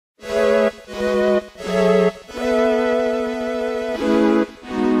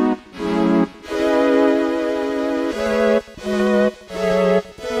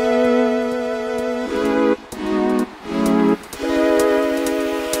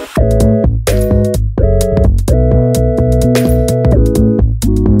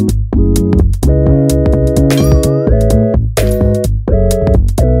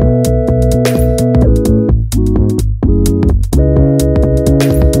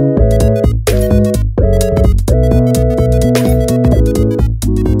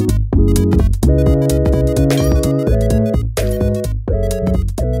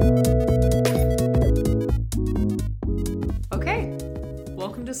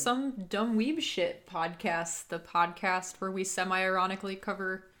Some Dumb Weeb Shit podcast, the podcast where we semi-ironically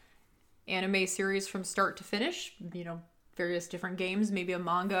cover anime series from start to finish, various different games, maybe a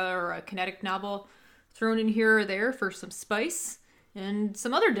manga or a kinetic novel thrown in here or there for some spice, and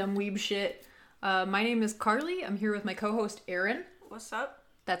some other dumb weeb shit. My name is Carly. I'm here with my co-host Aaron. What's up?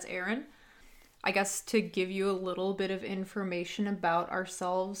 That's Aaron. I guess to give you a little bit of information about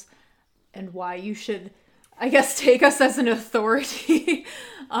ourselves and why you should, I guess, take us as an authority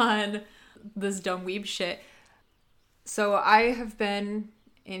on this dumb weeb shit. So I have been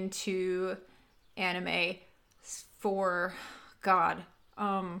into anime for,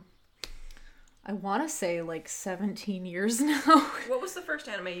 I want to say like 17 years now. What was the first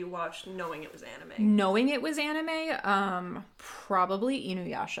anime you watched knowing it was anime? Knowing it was anime? Probably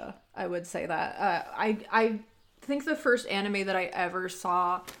Inuyasha. I would say that. I think the first anime that I ever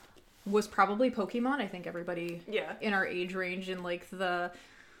saw was probably Pokemon. I think everybody in our age range in like the,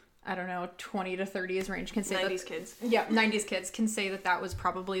 20 to 30s range can say 90s kids. Yeah, 90s kids can say that was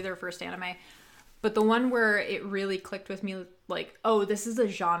probably their first anime. But the one where it really clicked with me, like, oh, this is a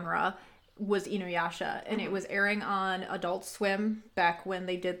genre, was Inuyasha. And it was airing on Adult Swim back when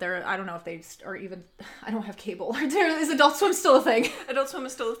they did their, I don't know if they are even, I don't have cable. Is Adult Swim still a thing? Adult Swim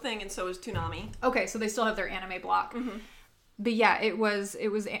is still a thing, and so is Toonami. Okay, so they still have their anime block. Mm-hmm. But yeah, it was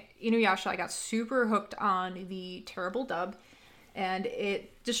Inuyasha. I got super hooked on the terrible dub, and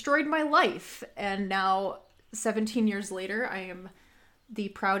it destroyed my life. And now, 17 years later, I am the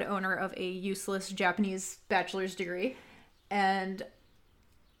proud owner of a useless Japanese bachelor's degree. And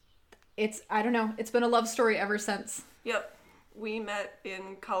it's been a love story ever since. Yep. We met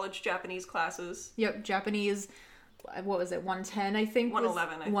in college Japanese classes. Yep, Japanese, what was it, 110, I think?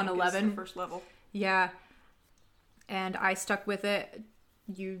 111, I think, 111 is the first level. Yeah. And I stuck with it.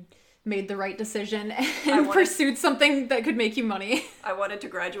 You made the right decision and pursued something that could make you money. I wanted to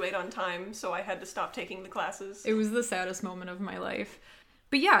graduate on time, so I had to stop taking the classes. It was the saddest moment of my life.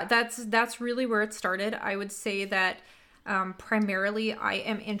 But yeah, that's really where it started. I would say that primarily I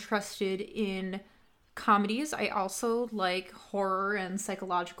am interested in comedies. I also like horror and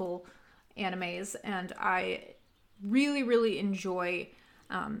psychological animes, and I really, really enjoy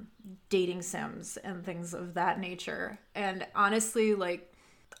dating sims and things of that nature. And honestly, like,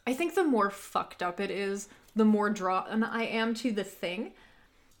 I think the more fucked up it is, the more drawn I am to the thing.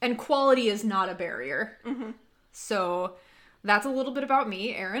 And quality is not a barrier. Mm-hmm. So that's a little bit about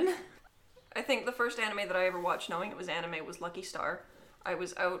me, Aaron. I think the first anime that I ever watched knowing it was anime was Lucky Star. I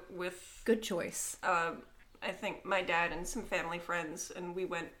was out with... Good choice. I think my dad and some family friends, and we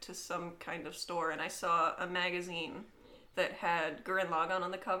went to some kind of store, and I saw a magazine that had Gurren Lagann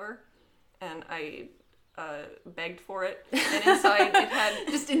on the cover, and I begged for it. And inside it had...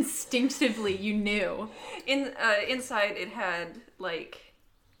 Just instinctively, you knew. Inside it had, like,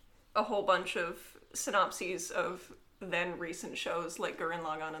 a whole bunch of synopses of then recent shows like Gurren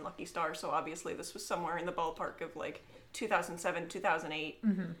Lagann and Lucky Star, so obviously this was somewhere in the ballpark of like 2007, 2008.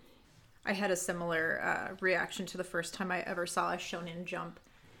 Mm-hmm. I had a similar reaction to the first time I ever saw a Shonen Jump,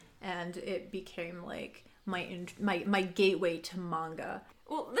 and it became like my gateway to manga.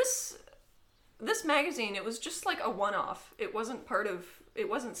 Well, this magazine, it was just like a one-off. It wasn't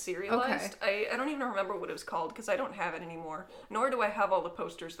serialized. Okay. I don't even remember what it was called because I don't have it anymore, nor do I have all the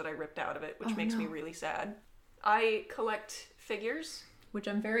posters that I ripped out of it, which makes me really sad. I collect figures. Which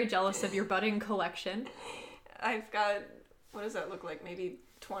I'm very jealous of your budding collection. I've got, what does that look like? Maybe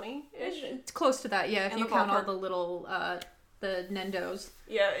 20-ish? It's close to that, yeah, if you count all the little, the Nendos.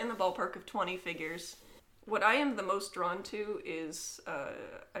 Yeah, in the ballpark of 20 figures. What I am the most drawn to is,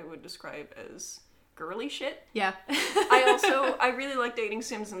 I would describe as girly shit. Yeah. I really like dating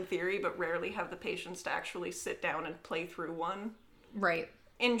sims in theory, but rarely have the patience to actually sit down and play through one. Right.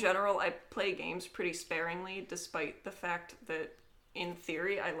 In general, I play games pretty sparingly, despite the fact that, in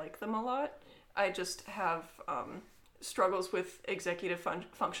theory, I like them a lot. I just have struggles with executive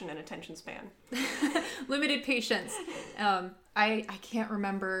function and attention span. Limited patience. I can't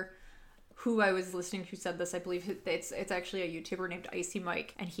remember who I was listening to said this. I believe it's actually a YouTuber named Icy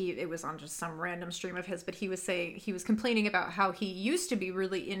Mike, and it was on just some random stream of his, but he was complaining about how he used to be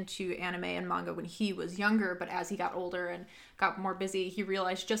really into anime and manga when he was younger, but as he got older and got more busy, he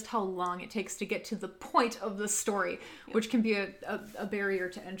realized just how long it takes to get to the point of the story, which can be a barrier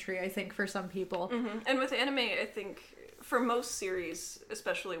to entry, I think, for some people. Mm-hmm. And with anime, I think for most series,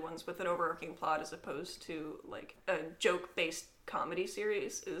 especially ones with an overarching plot as opposed to like a joke-based comedy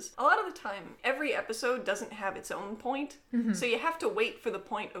series, is a lot of the time every episode doesn't have its own point, so you have to wait for the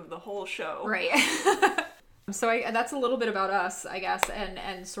point of the whole show. Right. So that's a little bit about us, I guess,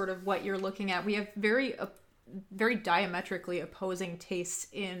 and sort of what you're looking at. We have very very diametrically opposing tastes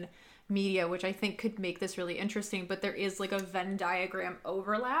in media, which I think could make this really interesting. But there is like a Venn diagram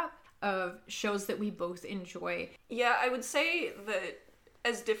overlap of shows that we both enjoy. Yeah, I would say that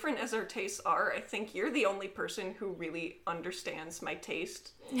as different as our tastes are, I think you're the only person who really understands my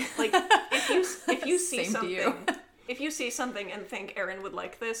taste. Like, if you see Same to something, you. if you see something and think Erin would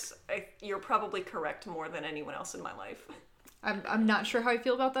like this, you're probably correct more than anyone else in my life. I'm not sure how I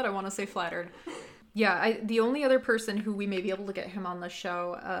feel about that. I want to say flattered. Yeah, the only other person who we may be able to get him on the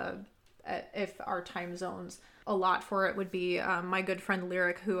show, if our time zones a lot for it, would be my good friend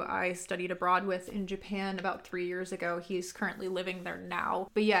Lyric, who I studied abroad with in Japan about 3 years ago. He's currently living there now.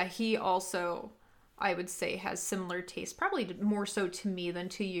 But yeah, he also, I would say, has similar tastes, probably more so to me than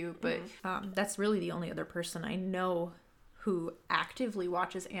to you. But that's really the only other person I know who actively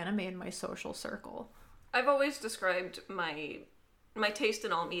watches anime in my social circle. I've always described my taste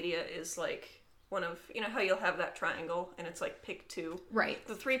in all media is like one of, you know how you'll have that triangle and it's like pick two? Right.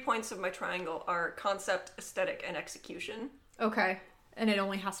 The 3 points of my triangle are concept, aesthetic, and execution. Okay. And it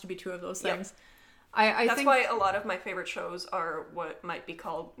only has to be 2 of those Yep. things. I That's think, why a lot of my favorite shows are what might be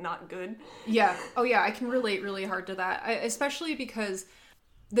called not good. yeah. Oh yeah, I can relate really hard to that. Especially because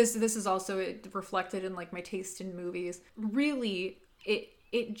this is also reflected in like my taste in movies. Really,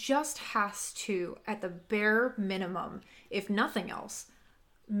 it just has to, at the bare minimum, if nothing else,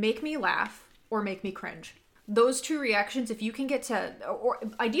 make me laugh or make me cringe. Those 2 reactions, if you can get to, or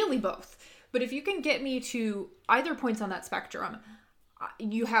ideally both, but if you can get me to either points on that spectrum,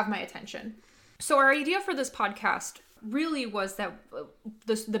 you have my attention. So our idea for this podcast really was that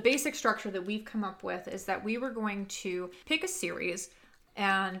the basic structure that we've come up with is that we were going to pick a series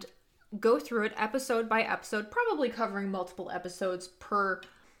and go through it episode by episode, probably covering multiple episodes per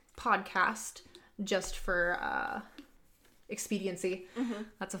podcast, just for expediency. Mm-hmm.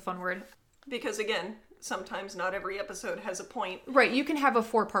 That's a fun word. Because again, sometimes not every episode has a point. Right, you can have a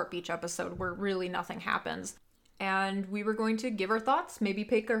 4-part beach episode where really nothing happens. And we were going to give our thoughts, maybe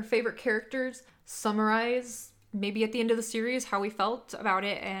pick our favorite characters, summarize maybe at the end of the series how we felt about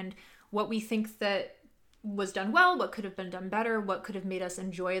it and what we think that was done well, what could have been done better, what could have made us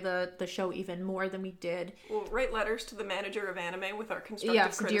enjoy the show even more than we did. We'll write letters to the manager of anime with our constructive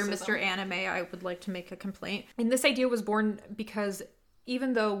yes, criticism. Dear Mr. Anime, I would like to make a complaint. And this idea was born because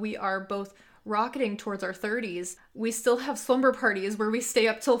even though we are both rocketing towards our 30s, we still have slumber parties where we stay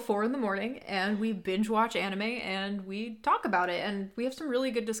up till 4 a.m. and we binge watch anime and we talk about it, and we have some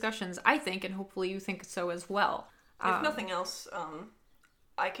really good discussions, I think, and hopefully you think so as well. If nothing else,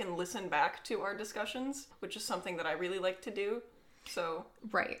 I can listen back to our discussions, which is something that I really like to do. So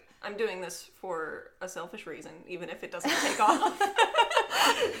right, I'm doing this for a selfish reason, even if it doesn't take off.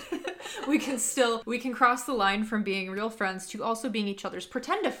 we can cross the line from being real friends to also being each other's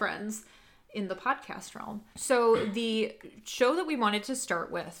pretend friends in the podcast realm. So the show that we wanted to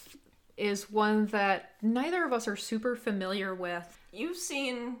start with is one that neither of us are super familiar with. You've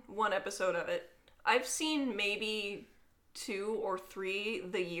seen 1 episode of it. I've seen maybe 2 or 3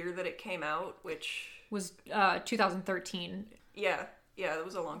 the year that it came out, which was 2013. Yeah,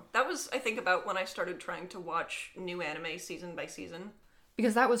 that was, I think, about when I started trying to watch new anime season by season.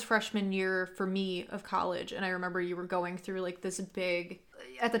 Because that was freshman year for me of college, and I remember you were going through like this big...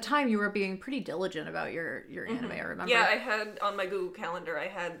 At the time, you were being pretty diligent about your anime, I remember. Yeah, I had, on my Google Calendar, I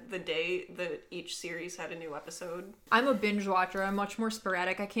had the day that each series had a new episode. I'm a binge watcher. I'm much more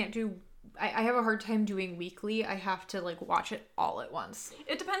sporadic. I can't do... I have a hard time doing weekly. I have to like watch it all at once.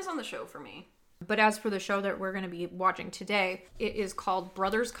 It depends on the show for me. But as for the show that we're going to be watching today, it is called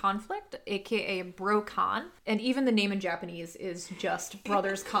Brothers Conflict, aka Brocon. And even the name in Japanese is just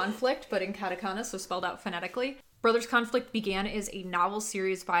Brothers Conflict, but in katakana, so spelled out phonetically. Brothers Conflict began as a novel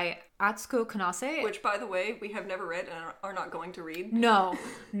series by Atsuko Kanase. Which, by the way, we have never read and are not going to read. No.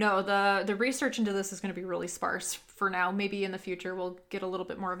 The research into this is going to be really sparse for now. Maybe in the future we'll get a little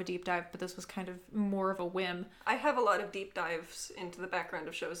bit more of a deep dive, but this was kind of more of a whim. I have a lot of deep dives into the background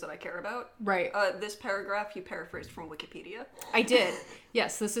of shows that I care about. Right. This paragraph you paraphrased from Wikipedia. I did.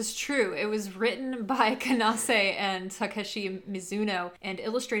 Yes, this is true. It was written by Kanase and Takeshi Mizuno and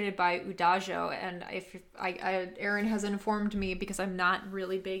illustrated by Udajo. And Erin has informed me, because I'm not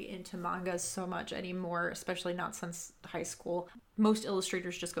really big into mangas so much anymore, especially not since high school. Most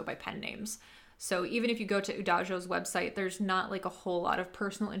illustrators just go by pen names. So even if you go to Udajo's website, there's not like a whole lot of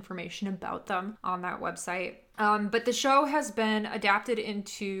personal information about them on that website. But the show has been adapted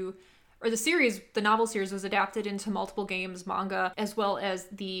into... or the novel series was adapted into multiple games, manga, as well as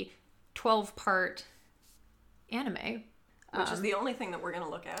the 12-part anime. Which is the only thing that we're going to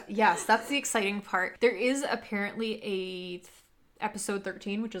look at. Yes, that's the exciting part. There is apparently a episode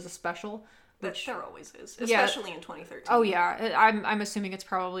 13, which is a special There always is, especially in 2013. Oh yeah, I'm assuming it's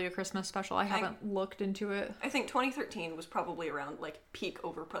probably a Christmas special. I haven't looked into it. I think 2013 was probably around like peak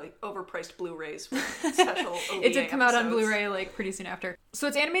overpriced Blu-rays with special OVA It did come out on episodes. Blu-ray like pretty soon after. So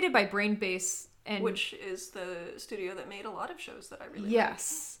it's animated by Brainbase, and which is the studio that made a lot of shows that I really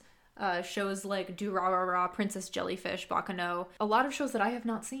yes. Shows like Durarara, Princess Jellyfish, Baccano. A lot of shows that I have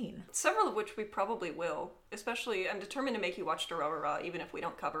not seen. Several of which we probably will. Especially, I'm determined to make you watch Durarara, even if we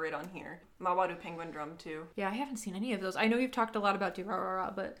don't cover it on here. Mawadu Penguin Drum, too. Yeah, I haven't seen any of those. I know you've talked a lot about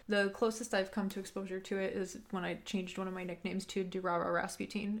Durarara, but the closest I've come to exposure to it is when I changed one of my nicknames to Durara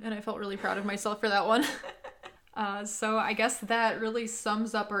Rasputin, and I felt really proud of myself for that one. So I guess that really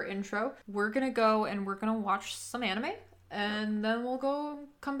sums up our intro. We're gonna go and we're gonna watch some anime. And then we'll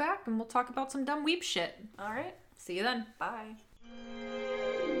come back and we'll talk about some dumb weeb shit. Alright. See you then. Bye.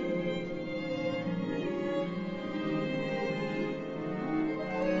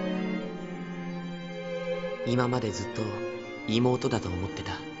 今までずっと妹だと思って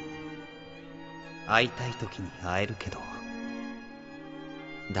た。会いたい時に会えるけど。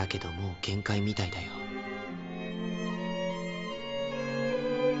だけどもう限界みたいだよ。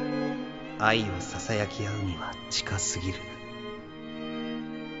愛を囁き合うには近すぎる。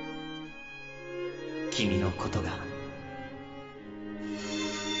君のことが好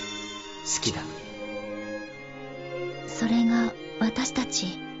きだ。それが私た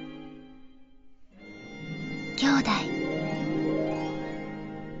ち兄弟。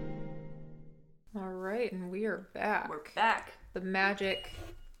 Alright, and we are back. We're back. The magic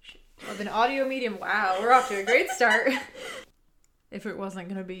of an audio medium. Wow, we're off to a great start. If it wasn't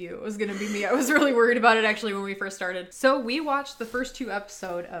going to be you, it was going to be me. I was really worried about it actually when we first started. So we watched the first 2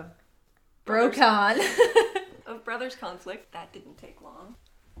 episodes of Brocon. Of Brothers Conflict. That didn't take long.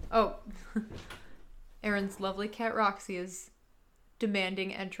 Oh. Erin's lovely cat Roxy is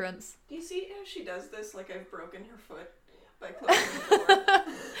demanding entrance. Do you see how she does this? Like I've broken her foot by closing the door.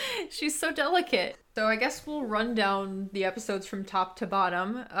 She's so delicate. So I guess we'll run down the episodes from top to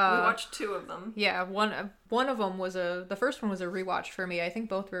bottom. We watched 2 of them. Yeah, one of them was the first one was a rewatch for me. I think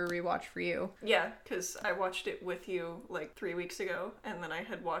both were a rewatch for you. Yeah, because I watched it with you like 3 weeks ago, and then I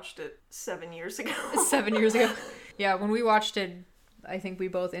had watched it 7 years ago. 7 years ago. Yeah, when we watched it, I think we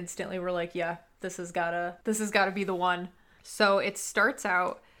both instantly were like, yeah, this has gotta be the one. So it starts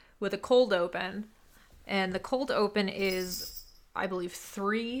out with a cold open, and the cold open is, I believe,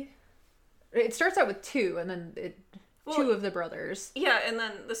 3. It starts out with 2, and then 2 of the brothers. Yeah, and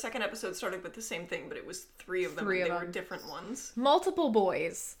then the second episode started with the same thing, but it was 3 of them, and they were different ones. Multiple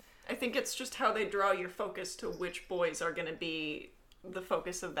boys. I think it's just how they draw your focus to which boys are going to be the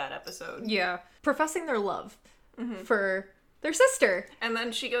focus of that episode. Yeah. Professing their love for their sister. And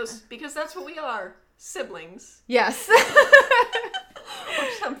then she goes, because that's what we are, siblings. Yes. Or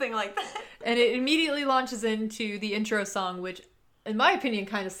something like that. And it immediately launches into the intro song, which, in my opinion,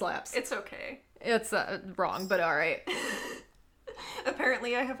 kind of slaps. It's okay. It's wrong, but alright.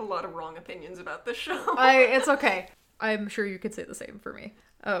 Apparently I have a lot of wrong opinions about this show. It's okay. I'm sure you could say the same for me.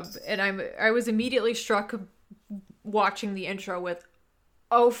 And I was immediately struck watching the intro with,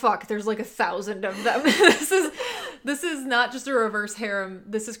 oh fuck, there's like 1,000 of them. This is not just a reverse harem.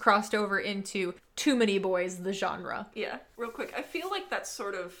 This is crossed over into Too Many Boys, the genre. Yeah, real quick. I feel like that's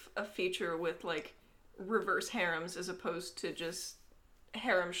sort of a feature with like reverse harems as opposed to just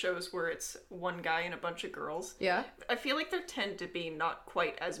harem shows where it's one guy and a bunch of girls. Yeah. I feel like there tend to be not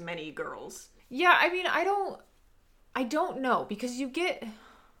quite as many girls. Yeah, I mean, I don't know, because you get...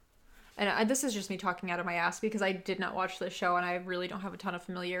 And this is just me talking out of my ass because I did not watch this show and I really don't have a ton of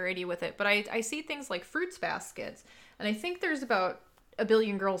familiarity with it. But I see things like Fruits Baskets, and I think there's about 1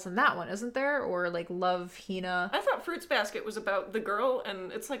 billion girls in that one, isn't there? Or like Love Hina. I thought Fruits Basket was about the girl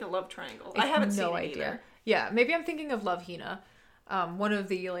and it's like a love triangle. I haven't seen it either. Yeah, maybe I'm thinking of Love Hina. One of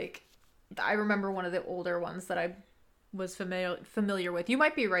the I remember one of the older ones that I was familiar with. You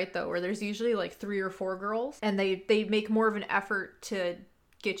might be right though, where there's usually like 3 or 4 girls, and they make more of an effort to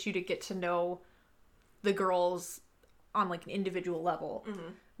get you to get to know the girls on like an individual level.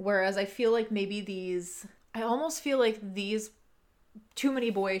 Mm-hmm. Whereas I feel like I almost feel like these Too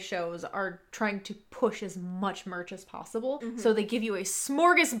Many Boy shows are trying to push as much merch as possible. Mm-hmm. So they give you a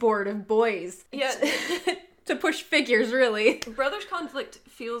smorgasbord of boys. Yeah. To push figures, really. Brothers Conflict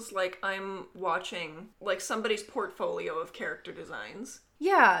feels like I'm watching like somebody's portfolio of character designs.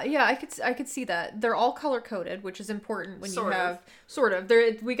 Yeah, I could see that. They're all color coded, which is important when you have sort of.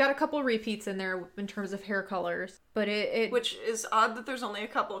 We got a couple repeats in there in terms of hair colors, but it which is odd that there's only a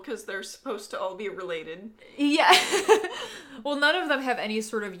couple because they're supposed to all be related. Yeah. Well, none of them have any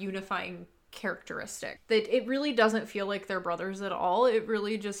sort of unifying characteristic. That it really doesn't feel like they're brothers at all. It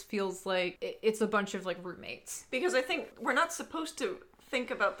really just feels like it's a bunch of like roommates. Because I think we're not supposed to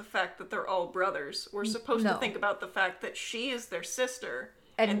think about the fact that they're all brothers. We're supposed to think about the fact that she is their sister.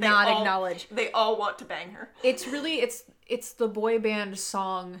 And not acknowledge. They all want to bang her. It's really, it's the boy band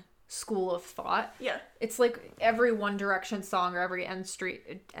song school of thought. Yeah. It's like every One Direction song or every N Street,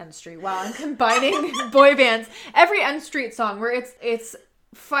 wow, I'm combining boy bands. Every N Street song where it's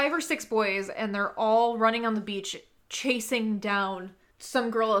 5 or 6 boys and they're all running on the beach chasing down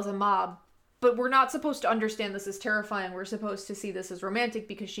some girl as a mob. But we're not supposed to understand this as terrifying. We're supposed to see this as romantic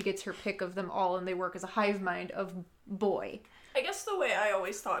because she gets her pick of them all and they work as a hive mind of boy. I guess the way I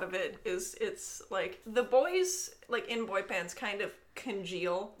always thought of it is it's like the boys, like in boy bands, kind of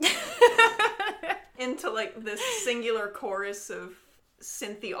congeal into like this singular chorus of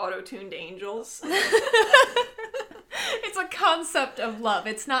synthy auto-tuned angels. It's a concept of love.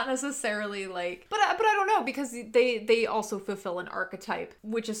 It's not necessarily like, but I don't know, because they also fulfill an archetype,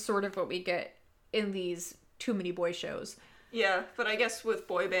 which is sort of what we get in these Too Many Boy shows. Yeah, but I guess with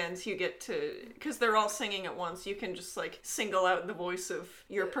boy bands you get to, because they're all singing at once, you can just like single out the voice of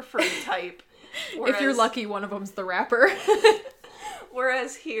your preferred type. Whereas, if you're lucky, one of them's the rapper.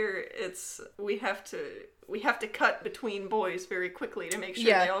 Whereas here it's we have to cut between boys very quickly to make sure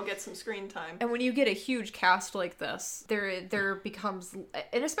they all get some screen time. And when you get a huge cast like this, there becomes,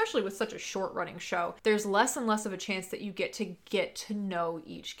 and especially with such a short running show, there's less and less of a chance that you get to know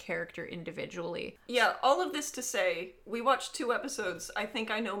each character individually. Yeah, all of this to say, we watched 2 episodes. I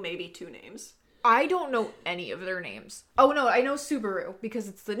think I know maybe 2 names. I don't know any of their names. Oh no, I know Subaru because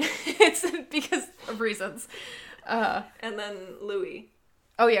it's because of reasons. And then Louis.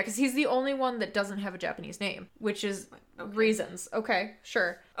 Oh yeah, because he's the only one that doesn't have a Japanese name, which is reasons. Okay,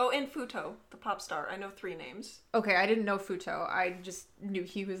 sure. Oh, and Futo, the pop star. I know 3 names. Okay, I didn't know Futo. I just knew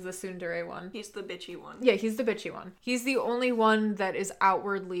he was the tsundere one. He's the bitchy one. Yeah, he's the bitchy one. He's the only one that is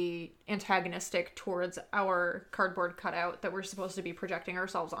outwardly antagonistic towards our cardboard cutout that we're supposed to be projecting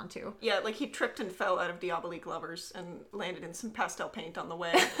ourselves onto. Yeah, like he tripped and fell out of Diabolique Lovers and landed in some pastel paint on the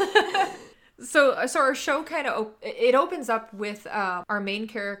way. So our show kind of it opens up with our main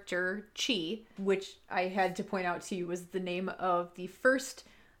character Chi, which I had to point out to you was the name of the first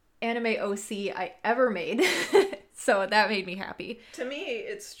anime OC I ever made. So that made me happy. To me,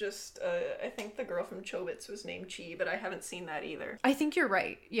 it's just I think the girl from Chobits was named Chi, but I haven't seen that either. I think you're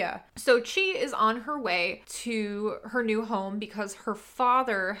right. Yeah. So Chi is on her way to her new home because her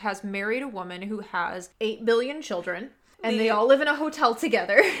father has married a woman who has 8 billion children. And they all live in a hotel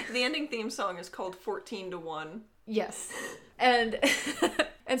together. The ending theme song is called 14-1. Yes. And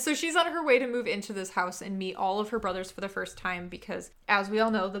so she's on her way to move into this house and meet all of her brothers for the first time because, as we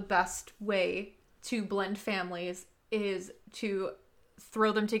all know, the best way to blend families is to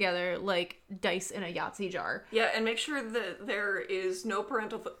throw them together like dice in a Yahtzee jar. Yeah, and make sure that there is no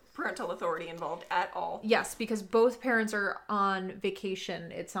parental authority involved at all. Yes, because both parents are on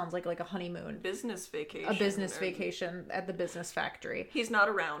vacation. It sounds like a honeymoon. Business vacation. A business vacation at the business factory. He's not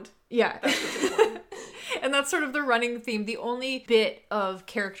around. Yeah. That's what's important. And that's sort of the running theme. The only bit of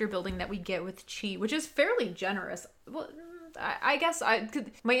character building that we get with Chi, which is fairly generous. Well, I guess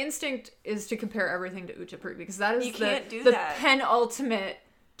my instinct is to compare everything to Utapri because that is the penultimate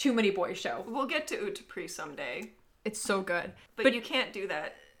Too Many Boy show. We'll get to Utapri someday. It's so good. But you can't do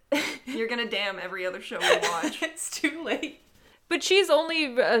that. You're gonna damn every other show we watch. It's too late. But she's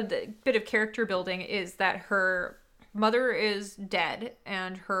only bit of character building is that her mother is dead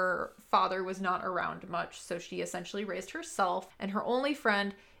and her father was not around much, so she essentially raised herself, and her only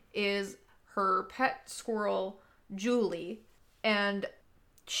friend is her pet squirrel, Julie, and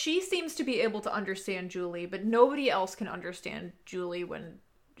she seems to be able to understand Julie, but nobody else can understand Julie when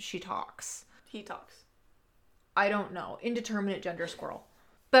she talks. He talks. I don't know. Indeterminate gender squirrel.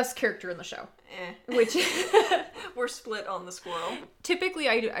 Best character in the show. Which we're split on the squirrel. Typically,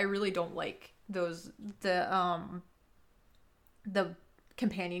 I really don't like the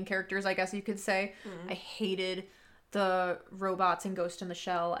companion characters, I guess you could say. I hated the robots in Ghost in the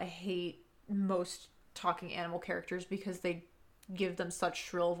Shell. I hate most talking animal characters because they give them such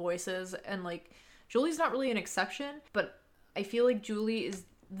shrill voices, and Julie's not really an exception, but I feel like Julie is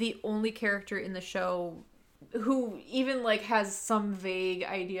the only character in the show who even has some vague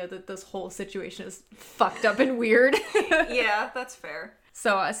idea that this whole situation is fucked up and weird. Yeah, that's fair.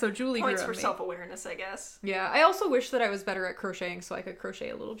 So Julie points grew for on me. Self-awareness, I guess. Yeah, I also wish that I was better at crocheting so I could crochet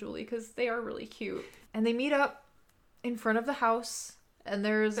a little Julie because they are really cute. And they meet up in front of the house, and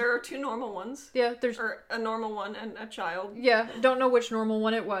there are 2 normal ones. Yeah, or a normal one and a child. Yeah, don't know which normal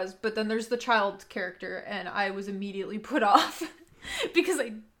one it was, but then there's the child character, and I was immediately put off because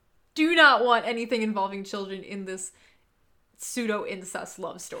do not want anything involving children in this pseudo-incest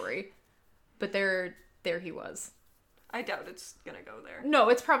love story. But there he was. I doubt it's gonna go there. No,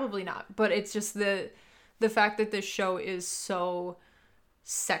 it's probably not. But it's just the fact that this show is so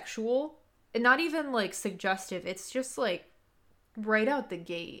sexual, and not even like suggestive. It's just like right out the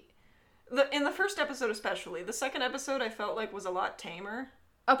gate. In the first episode especially. The second episode I felt like was a lot tamer.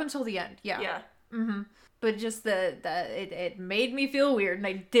 Up until the end, yeah. Yeah. Mm-hmm. But just it made me feel weird, and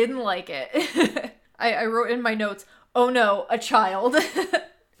I didn't like it. I wrote in my notes, "Oh no, a child."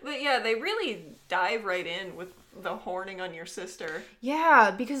 But yeah, they really dive right in with the horning on your sister.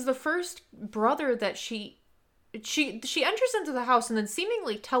 Yeah, because the first brother that she enters into the house and then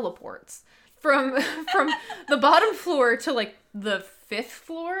seemingly teleports from the bottom floor to like the 5th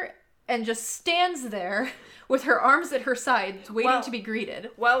floor and just stands there with her arms at her sides waiting to be greeted.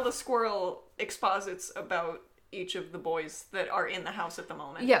 While the squirrel exposits about each of the boys that are in the house at the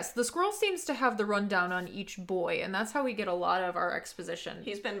moment. Yes, the squirrel seems to have the rundown on each boy, and that's how we get a lot of our exposition.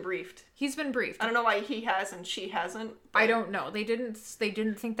 He's been briefed. I don't know why he has and she hasn't. I don't know. They didn't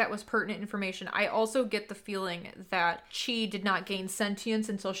think that was pertinent information. I also get the feeling that Chi did not gain sentience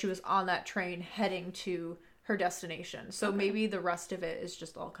until she was on that train heading to her destination. So maybe the rest of it is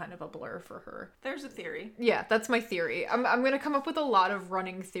just all kind of a blur for her. There's a theory. Yeah, that's my theory. I'm going to come up with a lot of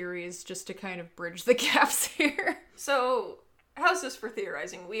running theories just to kind of bridge the gaps here. So, how's this for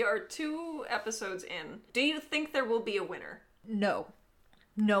theorizing? We are 2 episodes in. Do you think there will be a winner? No.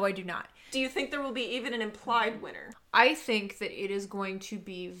 No, I do not. Do you think there will be even an implied winner? I think that it is going to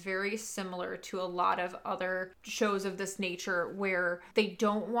be very similar to a lot of other shows of this nature where they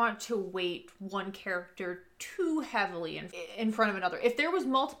don't want to weight one character too heavily in front of another. If there was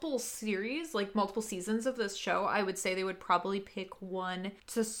multiple series, like multiple seasons of this show, I would say they would probably pick one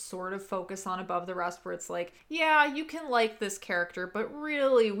to sort of focus on above the rest, where it's like, yeah, you can like this character, but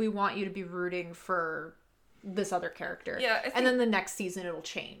really we want you to be rooting for this other character. Yeah, and then the next season it'll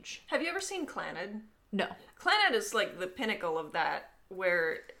change. Have you ever seen Clannad? No. Clannad is like the pinnacle of that,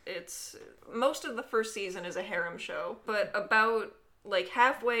 where it's most of the first season is a harem show, but about like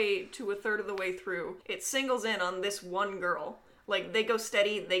halfway to a third of the way through, it singles in on this one girl. Like, they go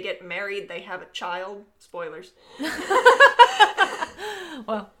steady, they get married, they have a child. Spoilers.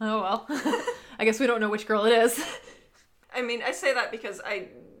 Well, oh well. I guess we don't know which girl it is. I mean, I say that because I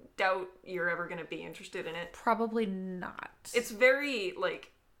doubt you're ever going to be interested in it. Probably not. It's very,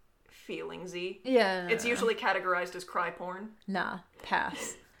 like, feelingsy. Yeah. It's usually categorized as cry porn. Nah,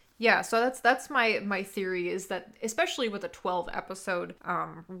 pass. Yeah, so that's my theory, is that especially with a 12 episode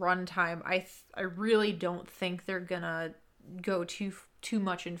runtime, I really don't think they're gonna go too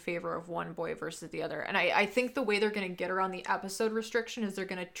much in favor of one boy versus the other. And I think the way they're gonna get around the episode restriction is they're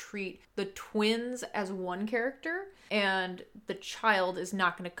gonna treat the twins as one character, and the child is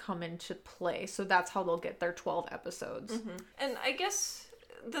not gonna come into play. So that's how they'll get their 12 episodes. Mm-hmm. And I guess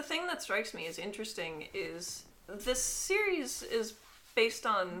the thing that strikes me as interesting is this series is based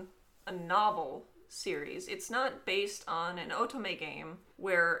on a novel series. It's not based on an otome game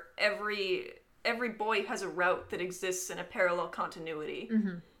where every boy has a route that exists in a parallel continuity.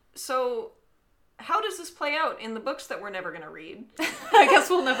 Mm-hmm. So how does this play out in the books that we're never going to read? I guess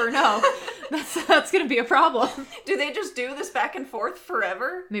we'll never know. That's going to be a problem. Do they just do this back and forth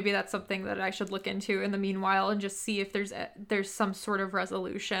forever? Maybe that's something that I should look into in the meanwhile and just see if there's some sort of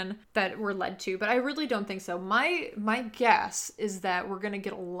resolution that we're led to. But I really don't think so. My guess is that we're going to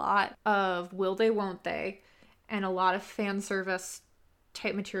get a lot of will they, won't they, and a lot of fan service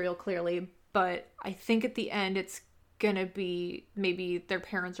type material, clearly. But I think at the end it's gonna be maybe their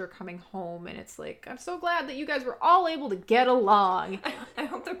parents are coming home and it's like, I'm so glad that you guys were all able to get along. I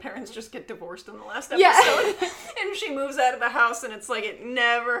hope their parents just get divorced in the last episode. Yeah. And she moves out of the house and it's like it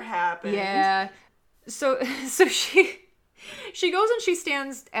never happened. Yeah. So she goes and she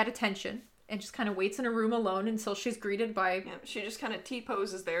stands at attention and just kind of waits in a room alone until she's greeted by... Yeah, she just kind of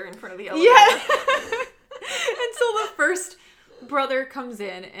T-poses there in front of the elevator. Yeah. Until the first brother comes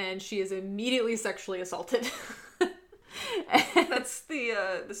in and she is immediately sexually assaulted. That's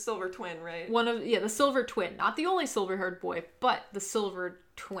the silver twin, right? The silver twin. Not the only silver-haired boy, but the silver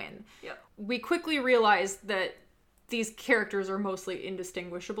twin. Yep. We quickly realized that these characters are mostly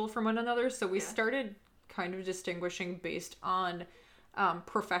indistinguishable from one another, so we started kind of distinguishing based on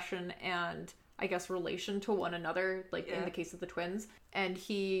profession and, I guess, relation to one another, like in the case of the twins. And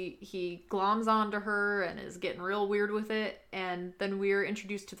he gloms onto her and is getting real weird with it, and then we're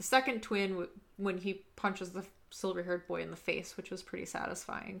introduced to the second twin when he punches the silver-haired boy in the face, which was pretty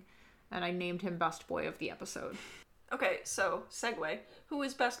satisfying. And I named him Best Boy of the episode. Okay, so, segue. Who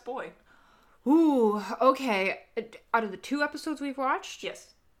is Best Boy? Ooh, okay. Out of the 2 episodes we've watched?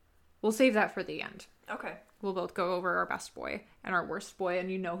 Yes. We'll save that for the end. Okay. We'll both go over our best boy and our worst boy,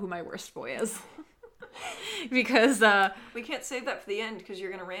 and you know who my worst boy is. Because we can't save that for the end because you're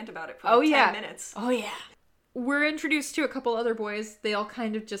going to rant about it for 10 minutes. Oh yeah. We're introduced to a couple other boys. They all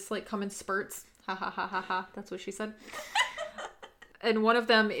kind of just like come in spurts. Ha ha ha ha ha. That's what she said. And one of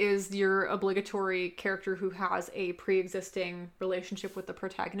them is your obligatory character who has a pre-existing relationship with the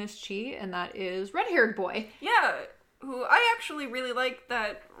protagonist, Chi, and that is red-haired boy. Yeah, who I actually really like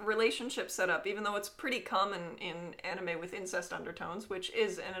that relationship setup, even though it's pretty common in anime with incest undertones, which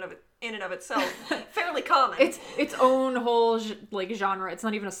is in and of itself fairly common. It's own whole like genre. It's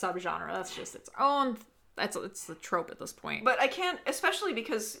not even a subgenre. That's just its own. It's the trope at this point. But I can't, especially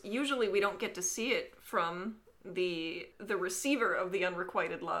because usually we don't get to see it from the receiver of the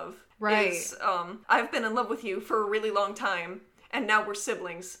unrequited love. Right. Is, I've been in love with you for a really long time, and now we're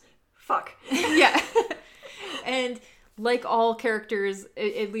siblings. Fuck. Yeah. And like all characters,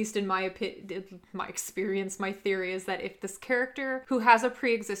 at least in my experience, my theory is that if this character who has a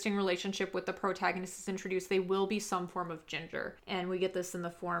pre-existing relationship with the protagonist is introduced, they will be some form of ginger. And we get this in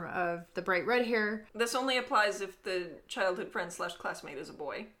the form of the bright red hair. This only applies if the childhood friend / classmate is a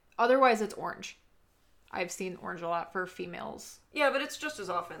boy. Otherwise, it's orange. I've seen orange a lot for females. Yeah, but it's just as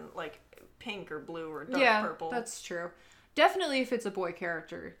often like pink or blue or dark purple. Yeah, that's true. Definitely if it's a boy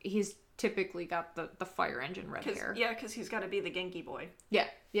character, he's typically got the fire engine red hair. Yeah, because he's got to be the Genki boy. Yeah.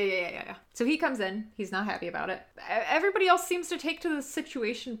 So he comes in. He's not happy about it. Everybody else seems to take to the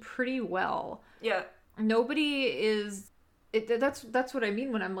situation pretty well. Yeah. Nobody is... That's what I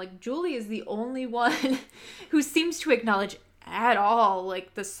mean when I'm like, Julie is the only one who seems to acknowledge at all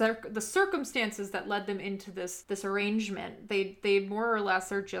like the circumstances that led them into this arrangement. They more or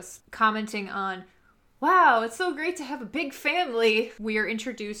less are just commenting on, wow, it's so great to have a big family. We are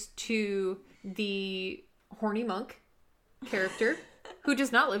introduced to the horny monk character who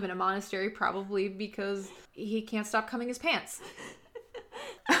does not live in a monastery, probably because he can't stop coming his pants.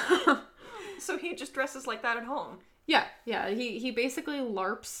 So he just dresses like that at home. Yeah. He basically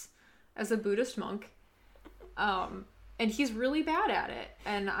LARPs as a Buddhist monk. And he's really bad at it.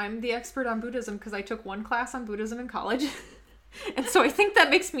 And I'm the expert on Buddhism because I took one class on Buddhism in college. And so I think that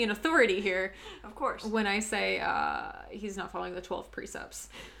makes me an authority here. Of course. When I say he's not following the 12 precepts.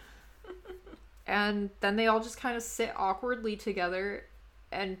 And then they all just kind of sit awkwardly together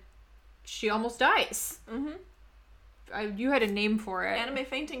and she almost dies. Mm-hmm. You had a name for it. Anime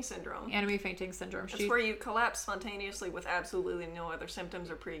fainting syndrome. Anime fainting syndrome. It's where you collapse spontaneously with absolutely no other symptoms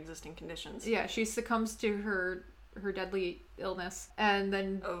or pre-existing conditions. Yeah, she succumbs to her deadly illness. And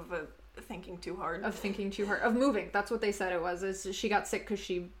then... Of thinking too hard. Of moving. That's what they said it was. Is she got sick because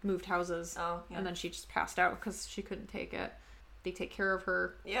she moved houses. Oh, yeah. And then she just passed out because she couldn't take it. They take care of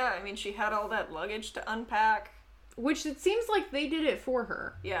her. Yeah, I mean, she had all that luggage to unpack. Which it seems like they did it for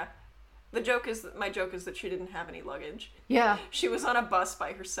her. Yeah. My joke is that she didn't have any luggage. Yeah. She was on a bus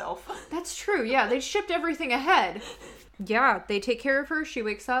by herself. That's true. Yeah, they shipped everything ahead. Yeah, they take care of her. She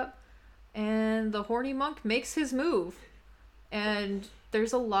wakes up and the horny monk makes his move. And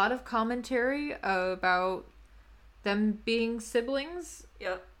there's a lot of commentary about them being siblings.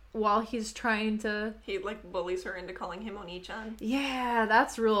 Yeah. While he's trying to... He, like, bullies her into calling him Oni-chan. Yeah,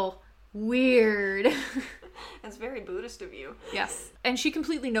 that's real weird. It's very Buddhist of you. Yes. And she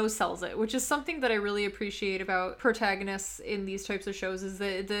completely no-sells it, which is something that I really appreciate about protagonists in these types of shows, is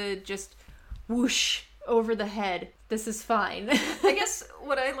the just whoosh over the head. This is fine. I guess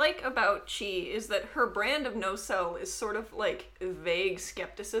what I like about Chi is that her brand of no-sell is sort of like vague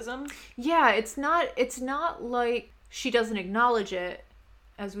skepticism. Yeah, it's not like she doesn't acknowledge it,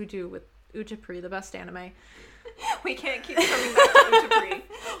 as we do with Utapri, the best anime. We can't keep coming back to Utapri.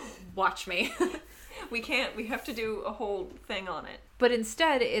 Watch me. We can't. We have to do a whole thing on it. But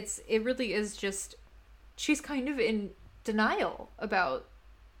instead, it really is just, she's kind of in denial about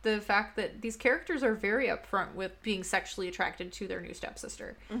the fact that these characters are very upfront with being sexually attracted to their new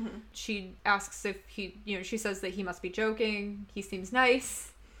stepsister. Mm-hmm. She asks if she says that he must be joking. He seems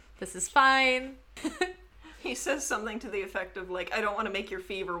nice. This is fine. He says something to the effect of, like, I don't want to make your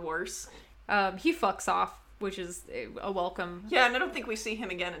fever worse. He fucks off, which is a welcome. Yeah, and I don't think we see him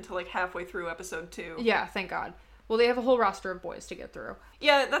again until, like, halfway through episode 2. Yeah, thank God. Well, they have a whole roster of boys to get through.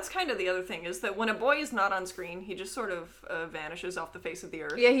 Yeah, that's kind of the other thing, is that when a boy is not on screen, he just sort of vanishes off the face of the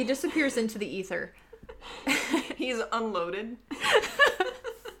earth. Yeah, he disappears into the ether. He's unloaded.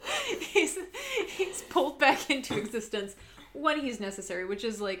 He's pulled back into existence when he's necessary, which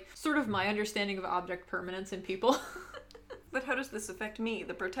is, like, sort of my understanding of object permanence in people. But how does this affect me,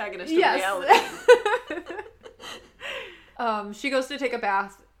 the protagonist of reality? She goes to take a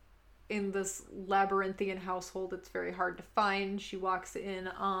bath in this labyrinthian household. It's very hard to find. She walks in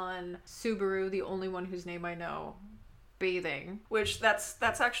on Subaru, the only one whose name I know, bathing. Which that's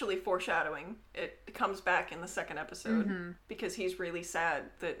actually foreshadowing. It comes back in the second episode because he's really sad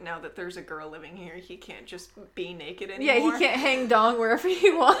that now that there's a girl living here, he can't just be naked anymore. Yeah, he can't hang dong wherever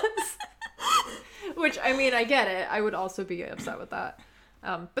he wants. Which, I mean, I get it. I would also be upset with that.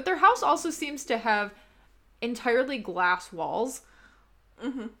 But their house also seems to have entirely glass walls.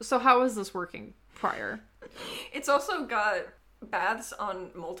 So how is this working prior? It's also got baths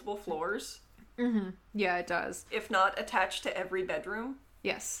on multiple floors. Yeah, it does. If not attached to every bedroom.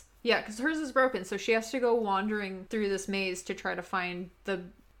 Yes. Yeah, because hers is broken, so she has to go wandering through this maze to try to find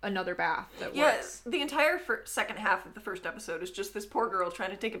another bath that works. The entire second half of the first episode is just this poor girl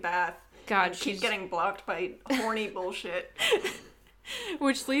trying to take a bath. God, she's getting blocked by horny bullshit.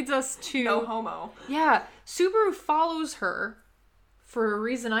 Which leads us to... No homo. Yeah, Subaru follows her for a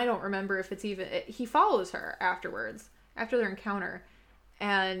reason I don't remember if it's even... He follows her afterwards, after their encounter,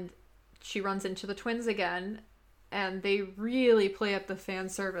 and she runs into the twins again, and they really play up the fan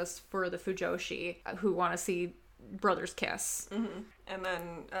service for the Fujoshi, who want to see brothers kiss. And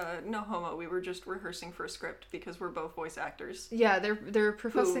then, no homo, we were just rehearsing for a script because we're both voice actors. Yeah, they're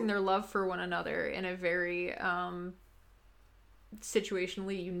professing their love for one another in a very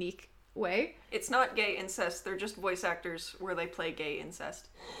situationally unique way. It's not gay incest, they're just voice actors where they play gay incest.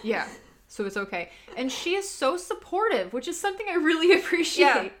 Yeah, so it's okay. And she is so supportive, which is something I really appreciate.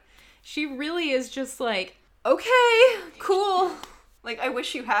 Yeah. She really is just like, okay, cool. Like, I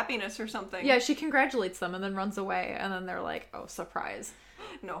wish you happiness or something. Yeah, she congratulates them and then runs away, and then they're like, oh, surprise.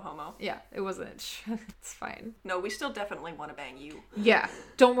 No homo. Yeah, it wasn't. It's fine. No, we still definitely want to bang you. Yeah,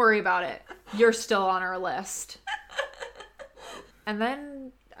 don't worry about it. You're still on our list. And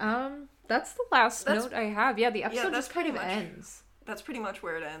then, that's the last note I have. Yeah, the episode just kind of ends. That's pretty much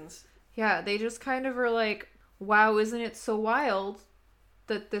where it ends. Yeah, they just kind of are like, wow, isn't it so wild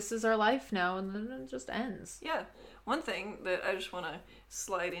that this is our life now, and then it just ends. Yeah. One thing that I just want to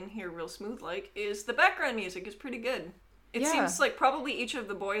slide in here real smooth like is the background music is pretty good. It seems like probably each of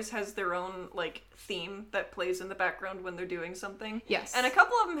the boys has their own like theme that plays in the background when they're doing something. Yes. And a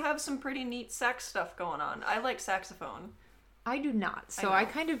couple of them have some pretty neat sax stuff going on. I like saxophone. I do not, so I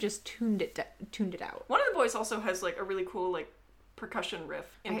kind of just tuned it out. One of the boys also has like a really cool like percussion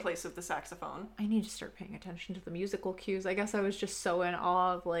riff in place of the saxophone. I need to start paying attention to the musical cues. I guess I was just so in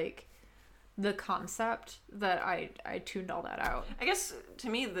awe of like the concept that I tuned all that out. I guess to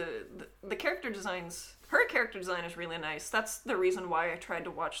me the character designs, her character design is really nice. That's the reason why I tried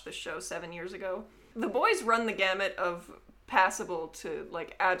to watch this show 7 years ago. The boys run the gamut of passable to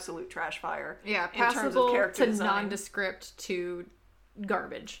like absolute trash fire. Yeah, in terms of passable character to design. Nondescript to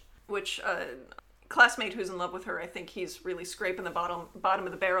garbage. Which classmate who's in love with her, I think he's really scraping the bottom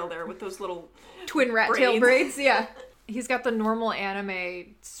of the barrel there with those little twin rat tail braids. Yeah. He's got the normal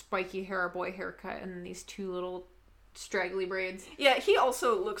anime spiky hair boy haircut and these two little straggly braids. Yeah, he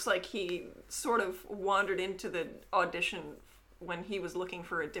also looks like he sort of wandered into the audition when he was looking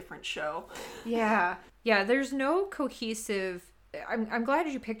for a different show. Yeah. Yeah, there's no cohesive... I'm glad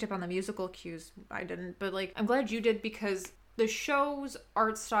you picked up on the musical cues. I didn't, but like, I'm glad you did because the show's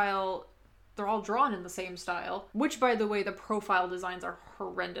art style... They're all drawn in the same style, which, by the way, the profile designs are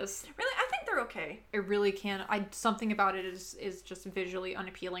horrendous. Really? I think they're okay. It really can. Something about it is just visually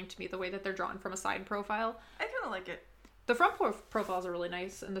unappealing to me, the way that they're drawn from a side profile. I kind of like it. The front profiles are really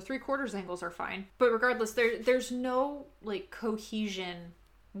nice, and the 3/4 angles are fine. But regardless, there's no, like, cohesion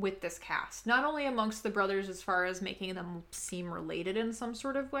with this cast. Not only amongst the brothers as far as making them seem related in some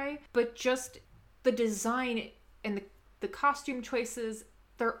sort of way, but just the design and the costume choices,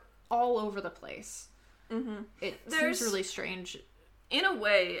 they're all over the place. It seems really strange. In a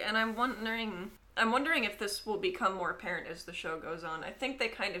way, and I'm wondering if this will become more apparent as the show goes on. I think they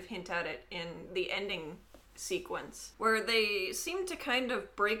kind of hint at it in the ending sequence, where they seem to kind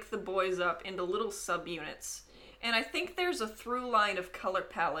of break the boys up into little subunits. And I think there's a through line of color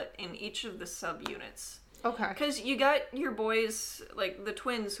palette in each of the subunits. Okay. Because you got your boys, like the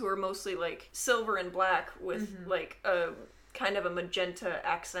twins, who are mostly like silver and black with like a kind of a magenta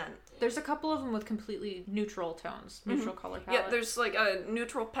accent. There's a couple of them with completely neutral tones, neutral color palette. Yeah, there's like a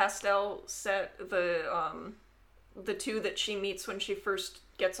neutral pastel set. The two that she meets when she first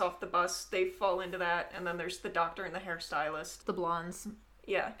gets off the bus, they fall into that. And then there's the doctor and the hairstylist. The blondes.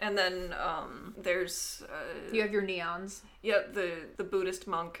 Yeah, and then there's... you have your neons. Yeah, the Buddhist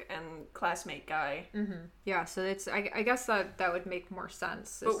monk and classmate guy. Yeah, so it's I guess that would make more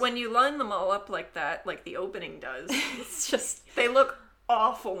sense. But when you line them all up like that, like the opening does, it's just... they look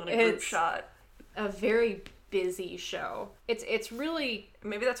awful in a group shot. A very busy show. It's really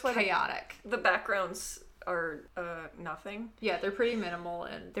Maybe that's why chaotic. the backgrounds are nothing. Yeah, they're pretty minimal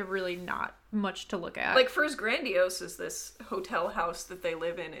and they're really not much to look at. Like, for as grandiose as this hotel house that they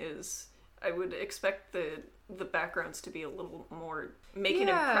live in is, I would expect the backgrounds to be a little more make an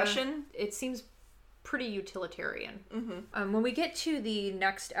impression. It seems pretty utilitarian. When we get to the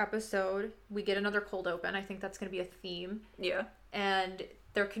next episode, we get another cold open. I think that's going to be a theme. Yeah. And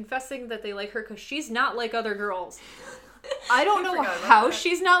they're confessing that they like her because she's not like other girls. I don't know forgot about how that.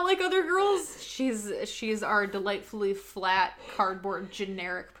 she's not like other girls. She's our delightfully flat, cardboard,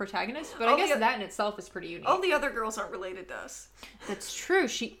 generic protagonist. But I guess that in itself is pretty unique. All the other girls aren't related to us. That's true.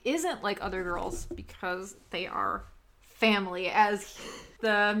 She isn't like other girls because they are family, as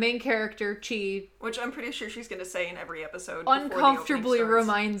the main character, Chi, Which I'm pretty sure she's going to say in every episode. before the uncomfortably opening starts.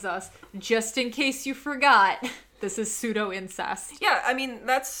 reminds us, just in case you forgot, this is pseudo-incest. Yeah, I mean,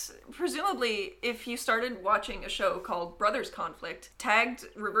 that's presumably if you started watching a show called Brothers Conflict, tagged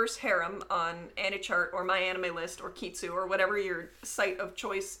Reverse Harem on AniChart or My Anime List or Kitsu or whatever your site of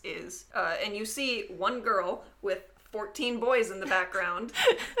choice is, and you see one girl with 14 boys in the background,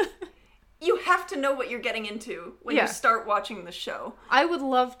 you have to know what you're getting into when you start watching the show. I would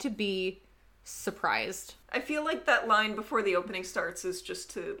love to be surprised. I feel like that line before the opening starts is just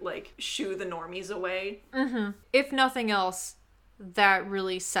to, like, shoo the normies away. If nothing else, that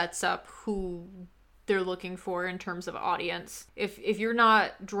really sets up who they're looking for in terms of audience. If you're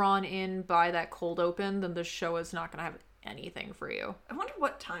not drawn in by that cold open, then the show is not going to have anything for you. I wonder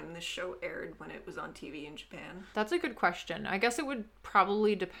what time this show aired when it was on TV in Japan. That's a good question. I guess it would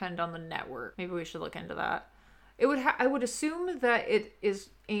probably depend on the network. Maybe we should look into that. It would. I would assume that it is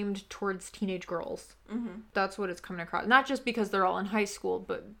aimed towards teenage girls. That's what it's coming across. Not just because they're all in high school,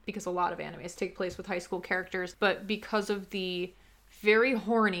 but because a lot of animes take place with high school characters, but because of the very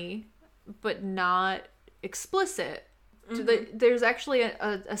horny, but not explicit. There's actually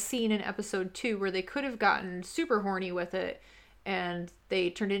a scene in episode 2 where they could have gotten super horny with it, and they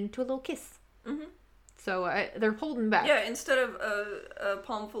turned it into a little kiss. So they're holding back. Yeah, instead of a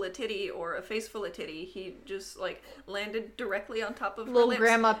palm full of titty or a face full of titty, he just, like, landed directly on top of her Little lips.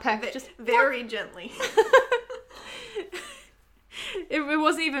 grandma peck, just very gently. It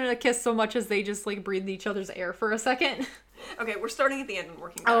wasn't even a kiss so much as they just, like, breathed each other's air for a second. Okay, we're starting at the end and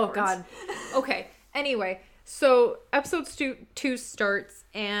working Oh, backwards. God. Okay. Anyway, so episode 2 starts,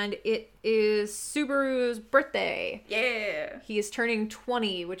 and it is Subaru's birthday. Yeah. He is turning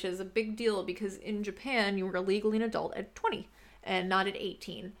 20, which is a big deal because in Japan, you were legally an adult at 20 and not at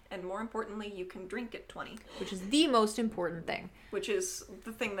 18. And more importantly, you can drink at 20. Which is the most important thing. Which is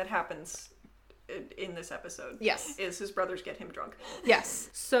the thing that happens in this episode. Yes. Is his brothers get him drunk. Yes.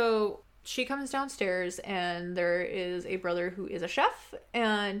 So she comes downstairs and there is a brother who is a chef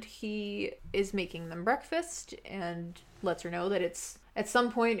and he is making them breakfast and lets her know that it's at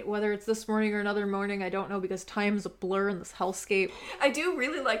some point, whether it's this morning or another morning, I don't know because time's a blur in this hellscape. I do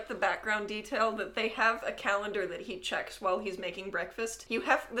really like the background detail that they have a calendar that he checks while he's making breakfast.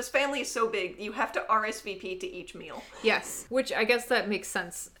 This family is so big, you have to RSVP to each meal. Yes, which I guess that makes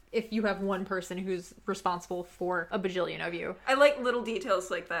sense if you have one person who's responsible for a bajillion of you. I like little details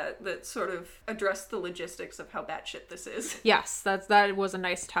like that sort of address the logistics of how batshit this is. Yes, that was a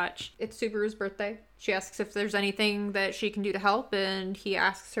nice touch. It's Subaru's birthday. She asks if there's anything that she can do to help, and he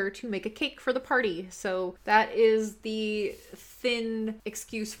asks her to make a cake for the party. So that is the thin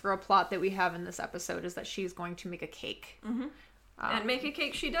excuse for a plot that we have in this episode, is that she's going to make a cake. And make a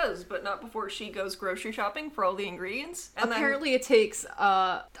cake she does, but not before she goes grocery shopping for all the ingredients. And apparently it takes,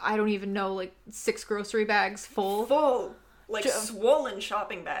 I don't even know, like 6 grocery bags full. Full. Like swollen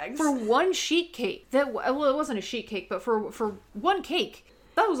shopping bags. For one sheet cake. Well, it wasn't a sheet cake, but for one cake.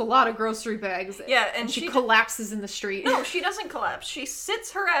 That was a lot of grocery bags. Yeah, and she collapses in the street. No, she doesn't collapse. She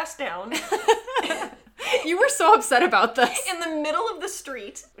sits her ass down. You were so upset about this. In the middle of the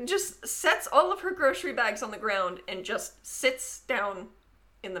street, just sets all of her grocery bags on the ground and just sits down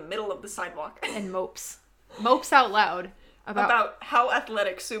in the middle of the sidewalk. And mopes. Mopes out loud. About how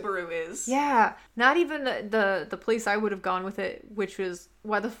athletic Subaru is. Yeah. Not even the place I would have gone with it, which was,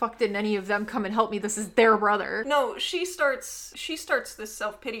 why the fuck didn't any of them come and help me? This is their brother. No, she starts this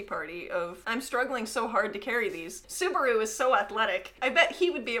self-pity party of, I'm struggling so hard to carry these. Subaru is so athletic. I bet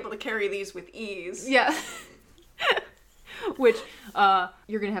he would be able to carry these with ease. Yeah. Which,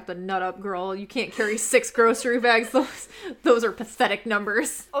 you're gonna have to nut up, girl. You can't carry 6 grocery bags. Those are pathetic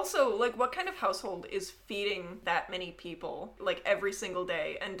numbers. Also, like, what kind of household is feeding that many people, like, every single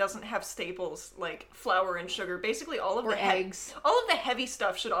day and doesn't have staples like flour and sugar? Basically, all of eggs. All of the heavy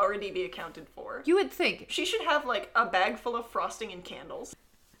stuff should already be accounted for. You would think. She should have, like, a bag full of frosting and candles.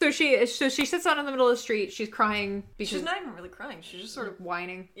 So she sits out in the middle of the street. She's crying because She's not even really crying. She's just sort of,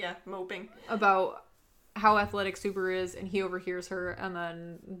 whining moping. about how athletic Subaru is, and he overhears her and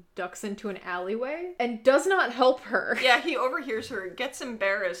then ducks into an alleyway and does not help her. Yeah, he overhears her, gets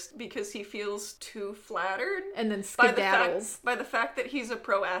embarrassed because he feels too flattered. And then by skedaddles. by the fact that he's a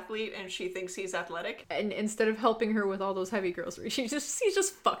pro athlete and she thinks he's athletic. And instead of helping her with all those heavy groceries, he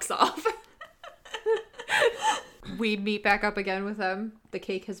just fucks off. We meet back up again with them. The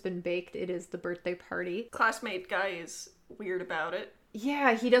cake has been baked. It is the birthday party. Classmate guy is weird about it.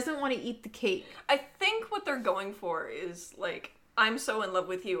 Yeah, he doesn't want to eat the cake. I think what they're going for is, like, I'm so in love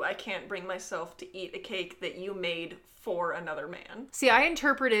with you, I can't bring myself to eat a cake that you made for another man. See, I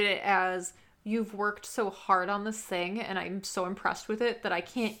interpreted it as, you've worked so hard on this thing, and I'm so impressed with it that I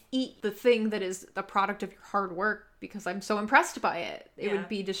can't eat the thing that is the product of your hard work because I'm so impressed by it. It would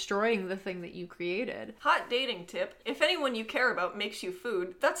be destroying the thing that you created. Hot dating tip. If anyone you care about makes you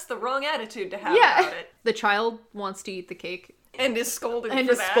food, that's the wrong attitude to have about it. The child wants to eat the cake. And is scolded And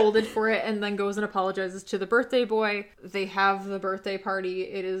for is that. scolded for it, and then goes and apologizes to the birthday boy. They have the birthday party.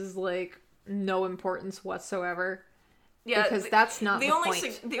 It is, like, no importance whatsoever. Yeah, because that's not the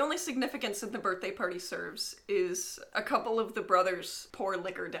point. The only significance that the birthday party serves is a couple of the brothers pour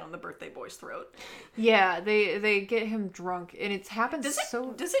liquor down the birthday boy's throat. Yeah, they get him drunk, and it's happened Does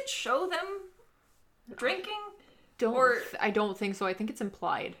so... Does it show them drinking? I don't think so. I think it's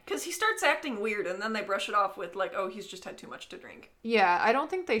implied. Because he starts acting weird, and then they brush it off with, like, oh, he's just had too much to drink. Yeah, I don't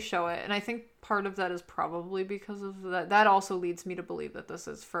think they show it, and I think part of that is probably because of that. That also leads me to believe that this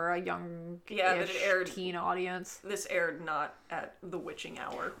is for a young teen audience. This aired not at the witching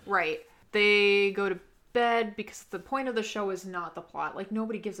hour. Right. They go to bed because the point of the show is not the plot. Like,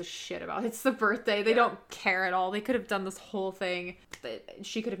 nobody gives a shit about it. It's the birthday. They don't care at all. They could have done this whole thing.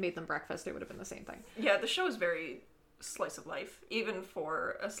 She could have made them breakfast. It would have been the same thing. Yeah, the show is very slice of life, even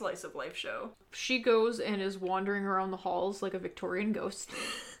for a slice of life show. She goes and is wandering around the halls like a Victorian ghost.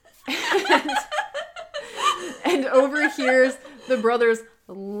 and overhears the brothers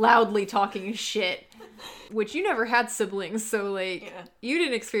loudly talking shit. Which you never had siblings, so, like, you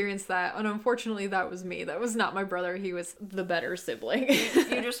didn't experience that. And unfortunately, that was me. That was not my brother. He was the better sibling.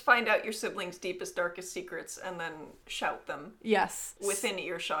 You just find out your siblings' deepest, darkest secrets and then shout them. Yes. Within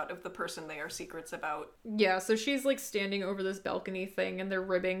earshot of the person they are secrets about. Yeah, so she's, like, standing over this balcony thing, and they're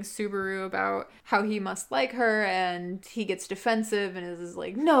ribbing Subaru about how he must like her, and he gets defensive and is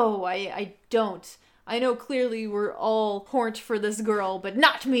like, no, I don't. I know clearly we're all horned for this girl, but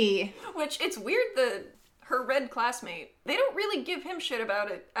not me. Which, it's weird that her red classmate, they don't really give him shit about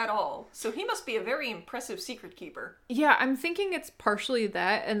it at all. So he must be a very impressive secret keeper. Yeah, I'm thinking it's partially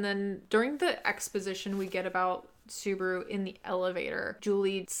that, and then during the exposition we get about Subaru in the elevator,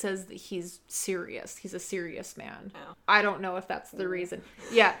 Julie says that he's serious. He's a serious man. Yeah. I don't know if that's the reason.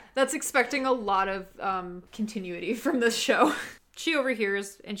 Yeah, that's expecting a lot of continuity from this show. She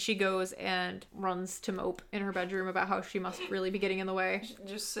overhears, and she goes and runs to mope in her bedroom about how she must really be getting in the way. She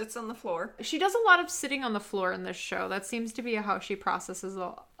just sits on the floor. She does a lot of sitting on the floor in this show. That seems to be how she processes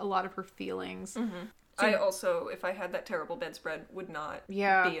a lot of her feelings. Mm-hmm. I also, if I had that terrible bedspread, would not be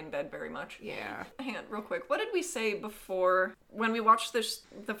in bed very much. Yeah. Hang on, real quick. What did we say before, when we watched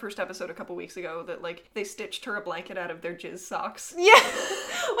the first episode a couple weeks ago, that, like, they stitched her a blanket out of their jizz socks? Yeah!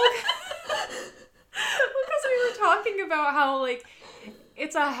 Because we were talking about how, like,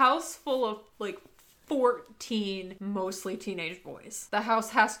 it's a house full of, like, 14 mostly teenage boys. The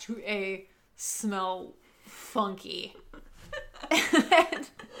house has to smell funky.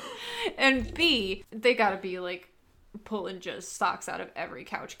 and B, they gotta be, like, pulling just socks out of every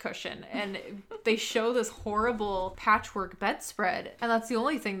couch cushion. And they show this horrible patchwork bedspread, and that's the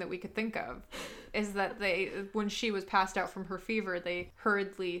only thing that we could think of. Is that when she was passed out from her fever, they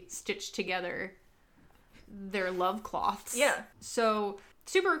hurriedly stitched together their love cloths. Yeah. So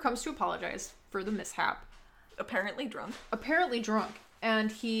Subaru comes to apologize for the mishap. Apparently drunk.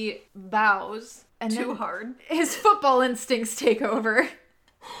 And he bows. And Too hard. His football instincts take over.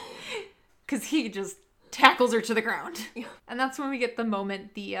 Because he just tackles her to the ground. Yeah. And that's when we get the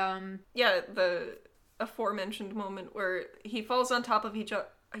moment, the aforementioned moment where he falls on top of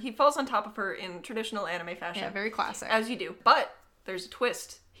He falls on top of her in traditional anime fashion. Yeah, very classic. As you do. But there's a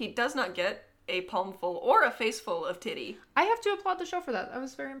twist. He does not get a palmful or a faceful of titty. I have to applaud the show for that. I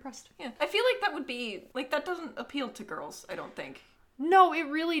was very impressed. Yeah. I feel like that would be, like, that doesn't appeal to girls, I don't think. No, it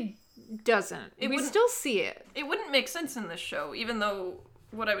really doesn't. We still see it. It wouldn't make sense in this show, even though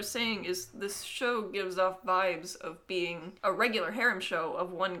what I was saying is this show gives off vibes of being a regular harem show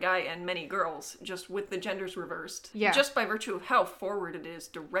of one guy and many girls, just with the genders reversed. Yeah. Just by virtue of how forward it is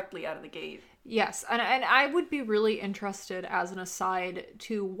directly out of the gate. Yes, and I would be really interested, as an aside,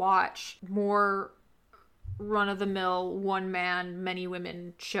 to watch more run-of-the-mill, one-man,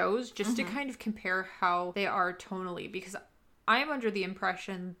 many-women shows, just to kind of compare how they are tonally, because I'm under the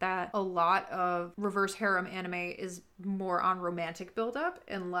impression that a lot of reverse harem anime is more on romantic build-up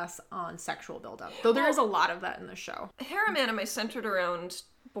and less on sexual build-up, though there is a lot of that in the show. Harem anime centered around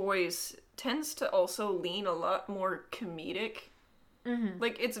boys tends to also lean a lot more comedic.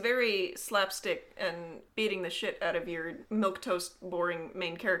 Like, it's very slapstick and beating the shit out of your milquetoast boring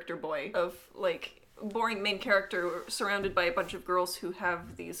main character boy of, like, boring main character surrounded by a bunch of girls who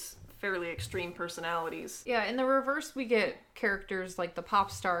have these fairly extreme personalities. Yeah, in the reverse, we get characters like the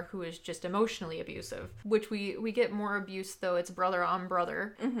pop star who is just emotionally abusive, which we get more abuse, though it's brother on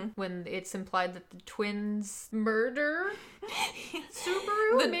brother, when it's implied that the twins murder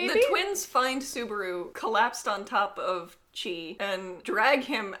Subaru, maybe? The twins find Subaru collapsed on top of Chi and drag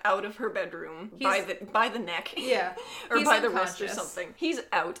him out of her bedroom by the neck. Yeah. Or He's by the wrist or unconscious. something. He's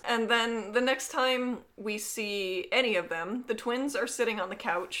out. And then the next time we see any of them, the twins are sitting on the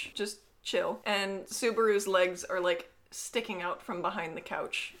couch, just chill. And Subaru's legs are like sticking out from behind the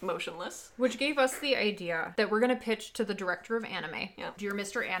couch, motionless. Which gave us the idea that we're going to pitch to the director of anime. Yeah. Dear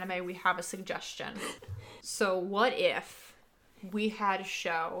Mr. Anime, we have a suggestion. So what if we had a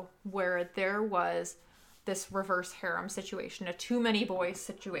show where there was this reverse harem situation, a too many boys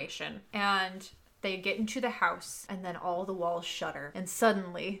situation, and they get into the house and then all the walls shudder, and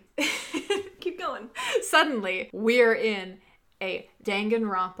suddenly Keep going. we're in a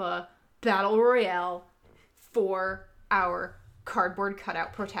Danganronpa battle royale for our cardboard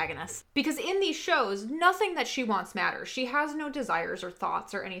cutout protagonist. Because in these shows, nothing that she wants matters. She has no desires or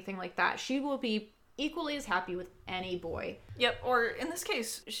thoughts or anything like that. She will be equally as happy with any boy. Yep, or in this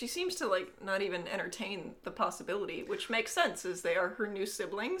case, she seems to, like, not even entertain the possibility, which makes sense as they are her new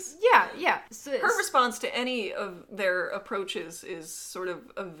siblings. Yeah. So, Her response to any of their approaches is sort of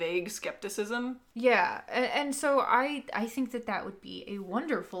a vague skepticism. yeah, and so I think that would be a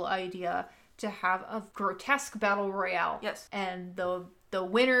wonderful idea to have a grotesque battle royale. Yes. And the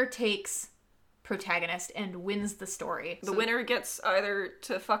winner takes protagonist and wins the story. The winner gets either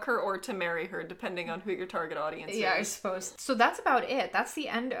to fuck her or to marry her, depending on who your target audience Yeah, I is. suppose. So that's about it. That's the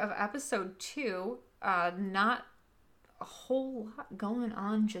end of episode 2. Not a whole lot going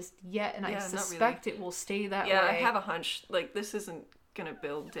on just yet, and Yeah, I not suspect it will stay that Yeah, way. I have a hunch. Like, this isn't gonna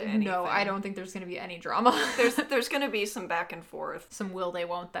build to anything. No, I don't think there's going to be any drama. There's gonna be some back and forth. Some will they,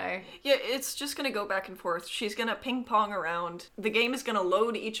 won't they? Yeah, it's just gonna go back and forth. She's gonna ping pong around. The game is gonna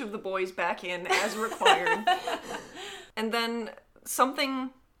load each of the boys back in as required. And then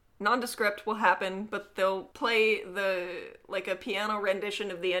something nondescript will happen, but they'll play a piano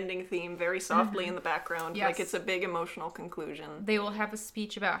rendition of the ending theme very softly in the background. Yes. Like it's a big emotional conclusion. They will have a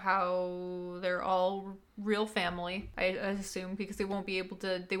speech about how they're all real family, I assume, because they won't be able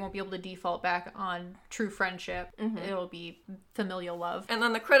to default back on true friendship. It'll be familial love. And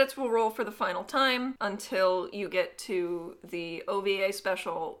then the credits will roll for the final time until you get to the OVA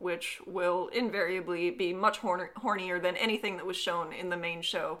special, which will invariably be much hornier than anything that was shown in the main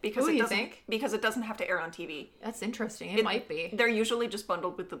show because Ooh, it you doesn't think? because it doesn't have to air on TV. That's interesting. It might be. They're usually just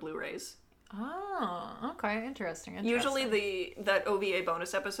bundled with the Blu-rays. Oh, okay. Interesting. Usually that OVA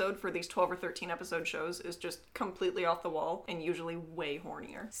bonus episode for these 12 or 13 episode shows is just completely off the wall and usually way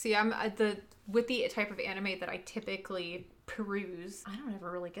hornier. See, I'm with the type of anime that I typically peruse, I don't ever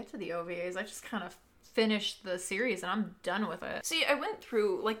really get to the OVAs. I just kind of finish the series and I'm done with it. See, I went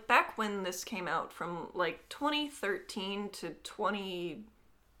through, like, back when this came out from, like, 2013 to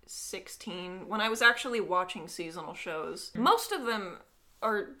 2016, when I was actually watching seasonal shows. Most of them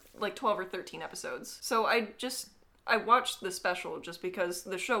are, like, 12 or 13 episodes. So I watched the special just because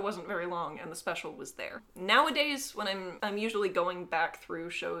the show wasn't very long and the special was there. Nowadays, when I'm usually going back through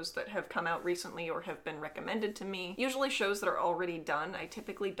shows that have come out recently or have been recommended to me, usually shows that are already done, I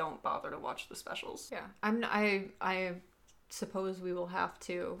typically don't bother to watch the specials. Yeah. I suppose we will have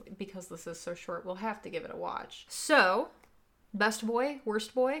to, because this is so short, we'll have to give it a watch. So, best boy,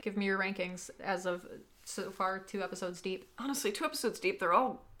 worst boy, give me your rankings as of so far 2 episodes deep. Honestly, 2 episodes deep, they're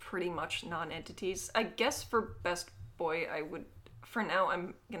all pretty much non-entities. I guess for best boy, for now,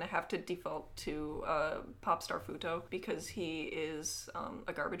 I'm gonna have to default to Popstar Futo because he is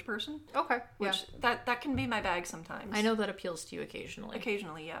a garbage person. Okay. Which, that can be my bag sometimes. I know that appeals to you occasionally.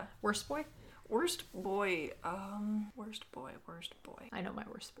 Occasionally, yeah. Worst boy? Worst boy. Worst boy. I know my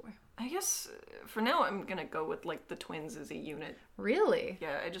worst boy. I guess for now I'm gonna go with like the twins as a unit. Really?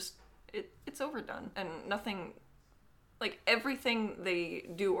 Yeah, it's overdone. And nothing, like everything they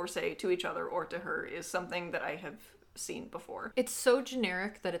do or say to each other or to her is something that I have seen before. It's so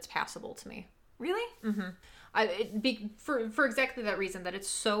generic that it's passable to me. Really? For exactly that reason, that it's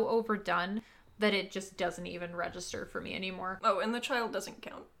so overdone that it just doesn't even register for me anymore. Oh, and the child doesn't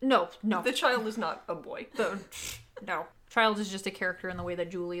count. No. The child is not a boy. No. Child is just a character in the way that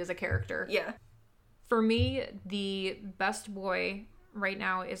Julie is a character. Yeah. For me, the best boy right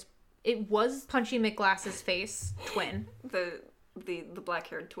now was Punchy McGlass's face twin. The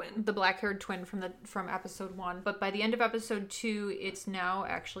black-haired twin. The black-haired twin from episode 1. But by the end of episode 2, it's now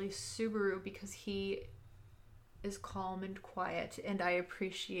actually Subaru, because he is calm and quiet, and I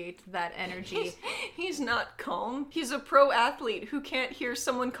appreciate that energy. He's not calm. He's a pro athlete who can't hear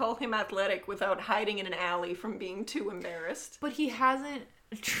someone call him athletic without hiding in an alley from being too embarrassed. But he hasn't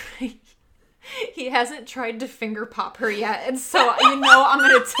tried to finger pop her yet, and so I'm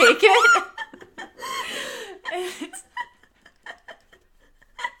gonna take it.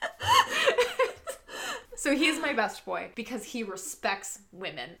 So he's my best boy because he respects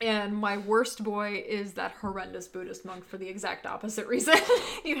women. And my worst boy is that horrendous Buddhist monk for the exact opposite reason.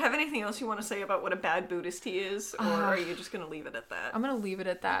 Do you have anything else you want to say about what a bad Buddhist he is? Or are you just going to leave it at that? I'm going to leave it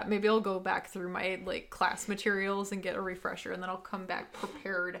at that. Maybe I'll go back through my class materials and get a refresher, and then I'll come back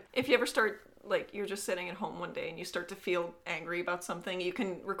prepared. If you ever start, you're just sitting at home one day and you start to feel angry about something, you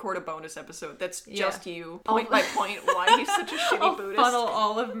can record a bonus episode that's just you, point by point, why he's such a shitty Buddhist. I'll funnel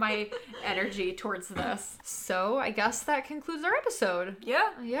all of my energy towards this. So I guess that concludes our episode. Yeah,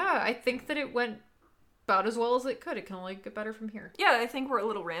 I think that it went about as well as it could. It can only get better from here. Yeah, I think we're a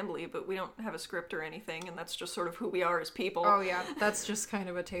little rambly, but we don't have a script or anything, and that's just sort of who we are as people. Oh yeah, that's just kind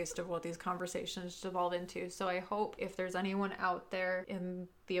of a taste of what these conversations devolve into. So I hope if there's anyone out there in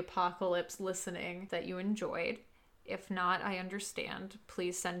the apocalypse listening that you enjoyed. If not, I understand.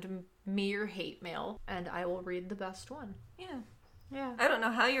 Please send me your hate mail, and I will read the best one. Yeah. I don't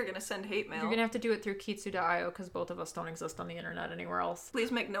know how you're going to send hate mail. You're going to have to do it through Kitsu.io because both of us don't exist on the internet anywhere else.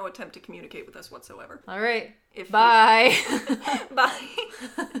 Please make no attempt to communicate with us whatsoever. All right. Bye.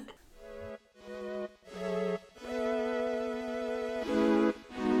 Bye.